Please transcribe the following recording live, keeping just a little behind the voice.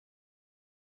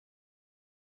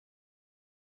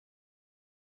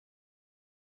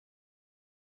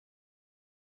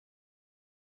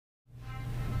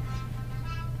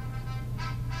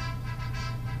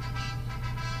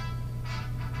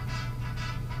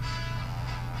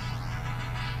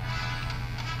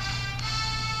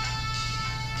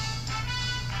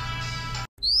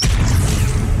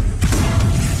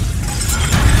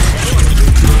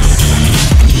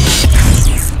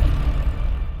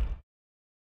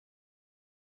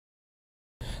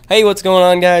Hey, what's going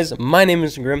on, guys? My name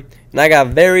is Grim, and I got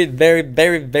very special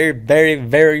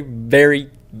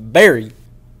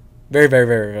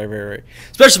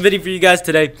video for you guys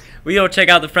today. We go check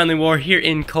out the friendly war here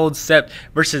in Cold Steppe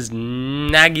versus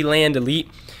Nagiland Elite.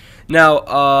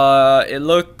 Now, it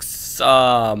looks,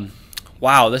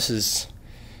 wow, this is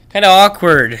kind of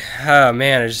awkward. Oh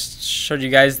man, I just showed you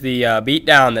guys the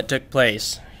beatdown that took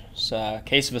place. It's a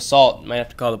case of assault. Might have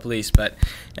to call the police, but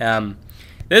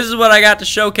this is what I got to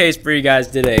showcase for you guys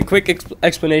today. Quick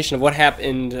explanation of what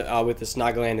happened with this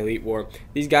Nagaland Elite War.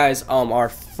 These guys are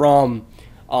from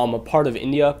a part of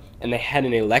India, and they had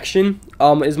an election,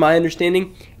 is my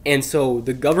understanding. And so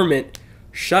the government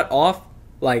shut off,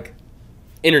 like,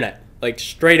 internet. Like,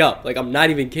 straight up. Like, I'm not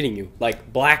even kidding you.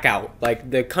 Like, blackout. Like,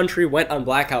 the country went on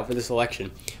blackout for this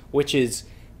election, which is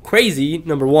crazy,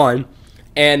 number one.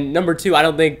 And number two, I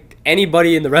don't think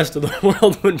anybody in the rest of the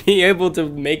world would be able to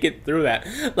make it through that.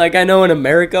 Like, I know in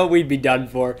America, we'd be done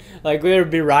for. Like,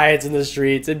 there'd be riots in the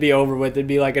streets. It'd be over with. It'd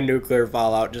be like a nuclear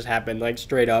fallout just happened, like,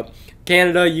 straight up.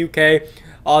 Canada, UK,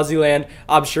 Aussie land,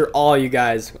 I'm sure all you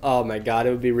guys, oh my god, it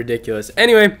would be ridiculous.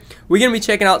 Anyway, we're going to be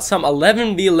checking out some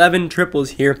 11v11 triples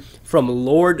here from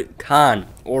Lord Khan,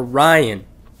 or Ryan.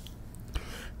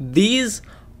 These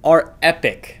are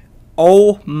epic.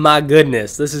 Oh my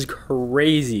goodness, this is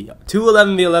crazy. Two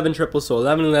 11v11 triples, so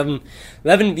 11v11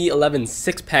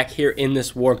 6-pack here in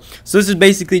this war. So this is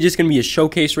basically just going to be a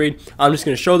showcase raid. I'm just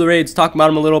going to show the raids, talk about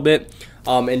them a little bit,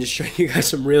 and just show you guys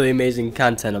some really amazing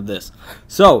content of this.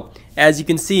 So, as you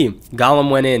can see, Golem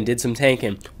went in, did some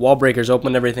tanking. Wall breakers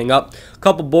opened everything up. A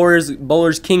couple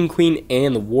bowlers, king, queen,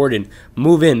 and the warden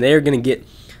move in. They are going to get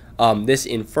this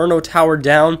Inferno Tower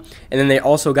down, and then they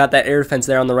also got that air defense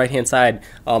there on the right-hand side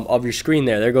of your screen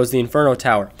there. There goes the Inferno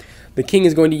Tower. The king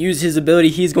is going to use his ability.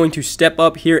 He's going to step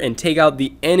up here and take out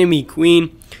the enemy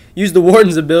queen. Use the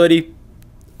warden's ability.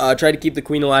 Try to keep the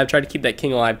queen alive. Try to keep that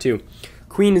king alive too.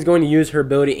 Queen is going to use her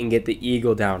ability and get the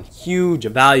eagle down. Huge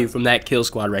value from that kill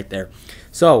squad right there.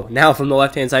 So now from the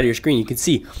left-hand side of your screen, you can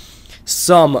see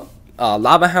some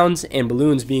lava hounds and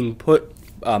balloons being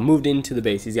moved into the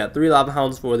base. He's got 3 lava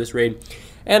hounds for this raid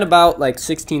and about like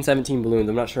 16, 17 balloons.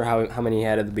 I'm not sure how many he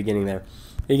had at the beginning there.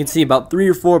 You can see about 3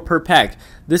 or 4 per pack.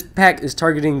 This pack is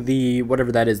targeting the,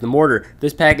 whatever that is, the mortar.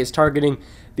 This pack is targeting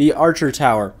the archer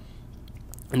tower.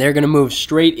 And they're going to move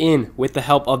straight in with the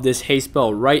help of this haste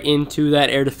spell right into that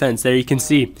air defense. There you can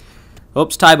see.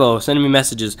 Oops, Tybo sending me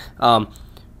messages. And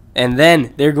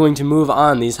then they're going to move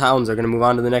on. These hounds are going to move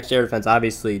on to the next air defense,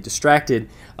 obviously. Distracted.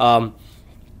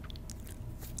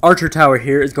 Archer tower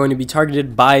here is going to be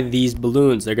targeted by these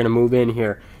balloons. They're going to move in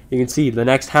here. You can see the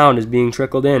next hound is being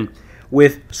trickled in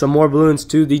with some more balloons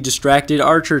to the distracted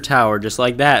archer tower, just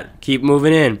like that. Keep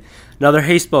moving in. Another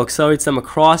haste spell accelerates them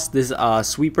across this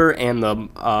sweeper and the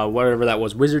whatever that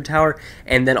was, wizard tower,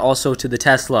 and then also to the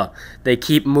Tesla. They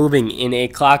keep moving in a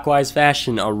clockwise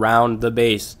fashion around the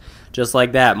base, just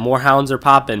like that. More hounds are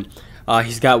popping.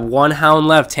 He's got 1 hound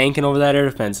left tanking over that air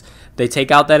defense. They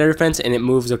take out that air defense and it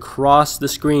moves across the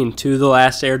screen to the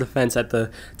last air defense at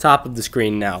the top of the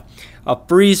screen now. A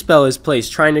freeze spell is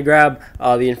placed, trying to grab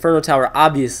the Inferno Tower,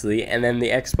 obviously, and then the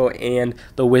Expo and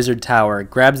the Wizard Tower.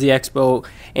 It grabs the Expo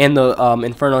and the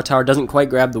Inferno Tower, doesn't quite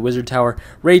grab the Wizard Tower.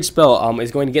 Rage spell is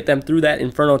going to get them through that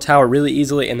Inferno Tower really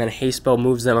easily, and then haste spell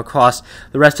moves them across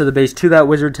the rest of the base to that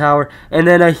Wizard Tower. And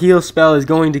then a heal spell is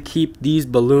going to keep these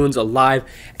balloons alive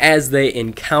as they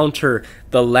encounter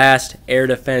the last air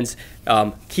defense.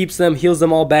 Keeps them, heals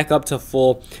them all back up to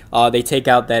full. They take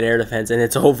out that air defense, and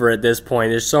it's over at this point.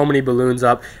 There's so many balloons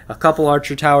up, a couple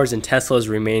archer towers and Teslas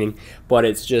remaining, but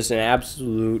it's just an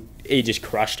absolute, he just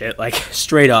crushed it, like,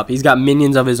 straight up. He's got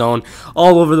minions of his own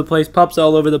all over the place, pups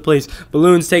all over the place.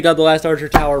 Balloons take out the last archer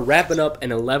tower, wrapping up an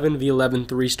 11v11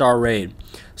 3-star raid.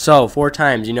 So 4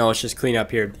 times, you know, it's just clean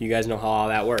up here. You guys know how all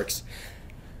that works.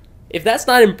 If that's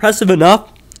not impressive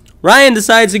enough, Ryan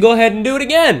decides to go ahead and do it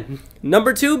again.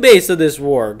 Number 2 base of this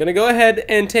war. Gonna go ahead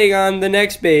and take on the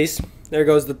next base. There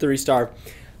goes the 3-star.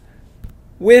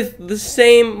 With the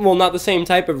same, well, not the same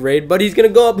type of raid, but he's gonna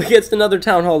go up against another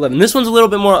Town Hall 11. This one's a little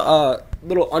bit more,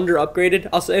 little under upgraded,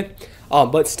 I'll say.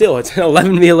 But still, it's an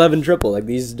 11v11 triple. Like,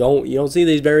 these you don't see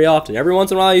these very often. Every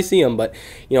once in a while you see them, but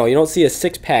you know, you don't see a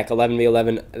 6-pack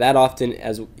 11v11 that often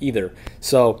as either.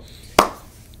 So,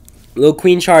 little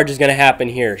queen charge is going to happen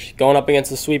here. She's going up against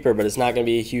the sweeper, but it's not going to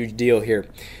be a huge deal here.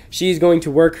 She's going to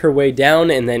work her way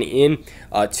down and then in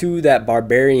to that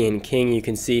barbarian king. You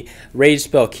can see rage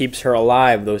spell keeps her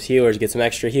alive. Those healers get some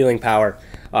extra healing power.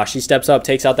 She steps up,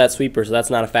 takes out that sweeper, so that's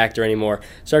not a factor anymore.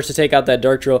 Starts to take out that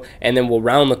Dark Drill, and then will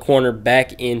round the corner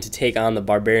back in to take on the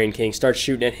Barbarian King. Starts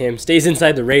shooting at him, stays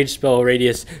inside the rage spell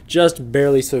radius just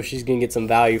barely, so she's going to get some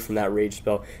value from that rage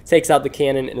spell. Takes out the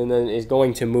cannon, and then is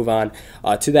going to move on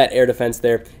to that air defense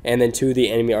there, and then to the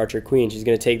enemy Archer Queen. She's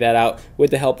going to take that out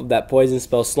with the help of that poison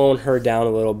spell, slowing her down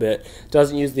a little bit.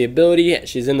 Doesn't use the ability.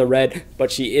 She's in the red,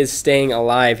 but she is staying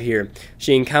alive here.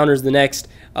 She encounters the next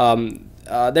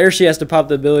there she has to pop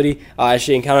the ability.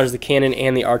 She encounters the cannon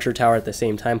and the archer tower at the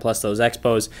same time, plus those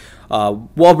expos.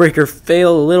 Wallbreaker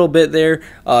fail a little bit there.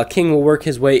 King will work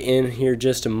his way in here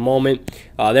just a moment.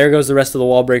 There goes the rest of the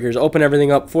wall breakers. Open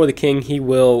everything up for the king. He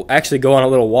will actually go on a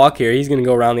little walk here. He's going to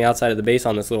go around the outside of the base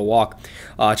on this little walk.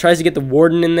 Tries to get the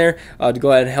warden in there to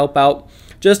go ahead and help out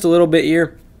just a little bit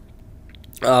here.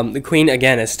 The queen,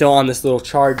 again, is still on this little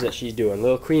charge that she's doing.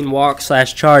 Little queen walk /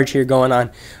 charge here going on.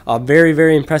 Very,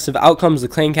 very impressive. Out comes the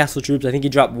clan castle troops. I think he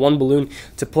dropped one balloon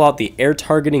to pull out the air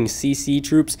targeting CC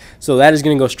troops. So that is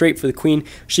going to go straight for the queen.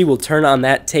 She will turn on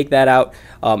that, take that out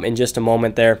in just a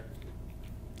moment there.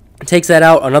 Takes that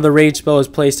out. Another rage spell is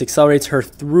placed, accelerates her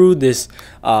through this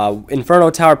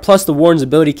Inferno Tower, plus the Warden's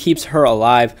ability keeps her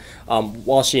alive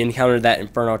while she encountered that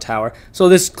Inferno Tower. So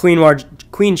this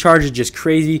queen charge is just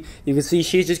crazy. You can see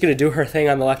she's just going to do her thing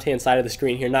on the left-hand side of the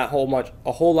screen here. Not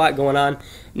a whole lot going on.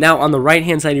 Now on the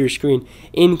right-hand side of your screen,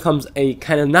 in comes a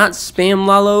kind of not spam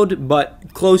la load,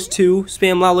 but close to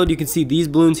spam la load. You can see these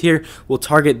balloons here will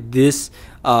target this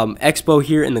expo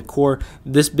here in the core.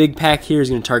 This big pack here is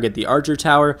going to target the archer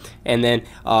tower, and then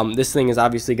this thing is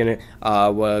obviously going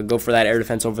to go for that air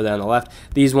defense over there on the left.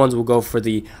 These ones will go for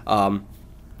the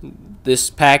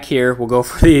this pack here will go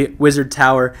for the wizard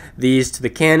tower, these to the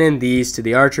cannon, these to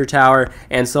the archer tower,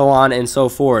 and so on and so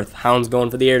forth. Hound's going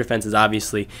for the air defenses,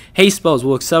 obviously. Haste spells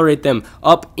will accelerate them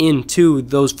up into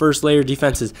those first layer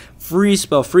defenses. Freeze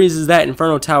spell freezes that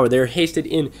Inferno Tower. They're hasted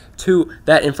into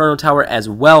that Inferno Tower as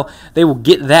well. They will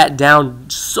get that down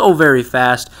so very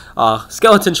fast.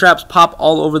 Skeleton traps pop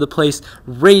all over the place.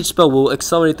 Rage spell will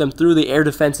accelerate them through the air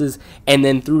defenses and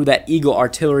then through that Eagle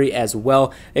Artillery as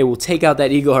well. They will take out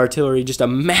that Eagle Artillery, just a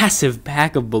massive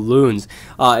pack of balloons.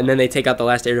 And then they take out the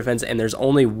last air defense, and there's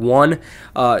only one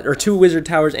or two Wizard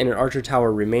Towers and an Archer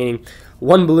Tower remaining.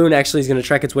 One balloon actually is going to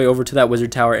trek its way over to that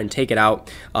Wizard Tower and take it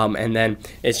out, and then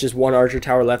it's just one Archer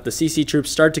Tower left. The CC troops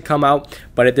start to come out,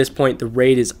 but at this point the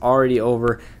raid is already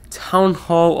over. Town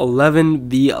Hall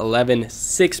 11v11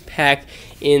 6-pack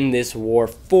in this war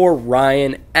for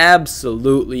Ryan.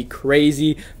 Absolutely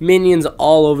crazy. Minions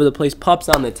all over the place. Pups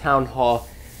on the Town Hall.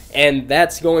 And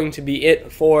that's going to be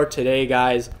it for today,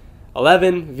 guys.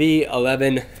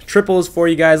 11v11 triples for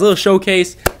you guys. A little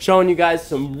showcase showing you guys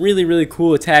some really, really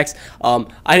cool attacks. I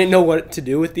didn't know what to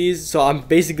do with these, so I'm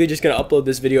basically just going to upload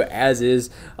this video as is.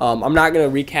 I'm not going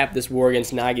to recap this war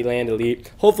against Nagiland Elite.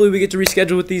 Hopefully we get to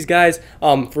reschedule with these guys.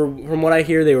 From what I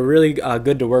hear, they were really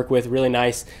good to work with. Really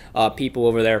nice people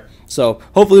over there. So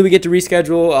hopefully we get to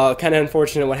reschedule. Kind of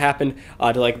unfortunate what happened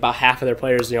to like about half of their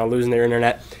players, losing their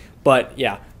internet. But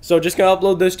yeah. So just going to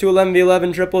upload those two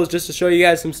 11v11 triples just to show you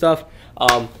guys some stuff.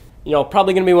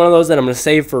 Probably going to be one of those that I'm going to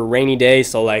save for a rainy day.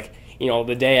 So like,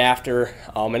 the day after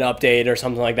an update or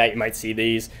something like that, you might see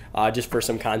these just for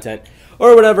some content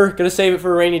or whatever. Going to save it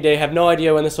for a rainy day. Have no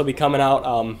idea when this will be coming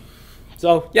out.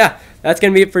 So yeah, that's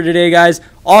going to be it for today, guys.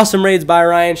 Awesome raids by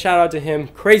Ryan. Shout out to him.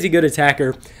 Crazy good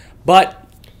attacker. But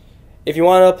if you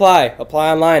want to apply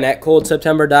online at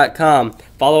coldseptember.com.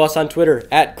 Follow us on Twitter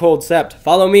at coldsept.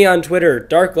 Follow me on Twitter,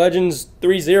 Dark Legends,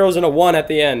 3 zeros and a 1 at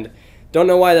the end. Don't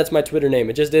know why that's my Twitter name.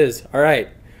 It just is. All right.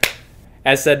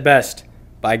 As said best,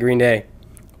 by Green Day,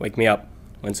 wake me up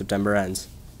when September ends.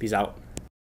 Peace out.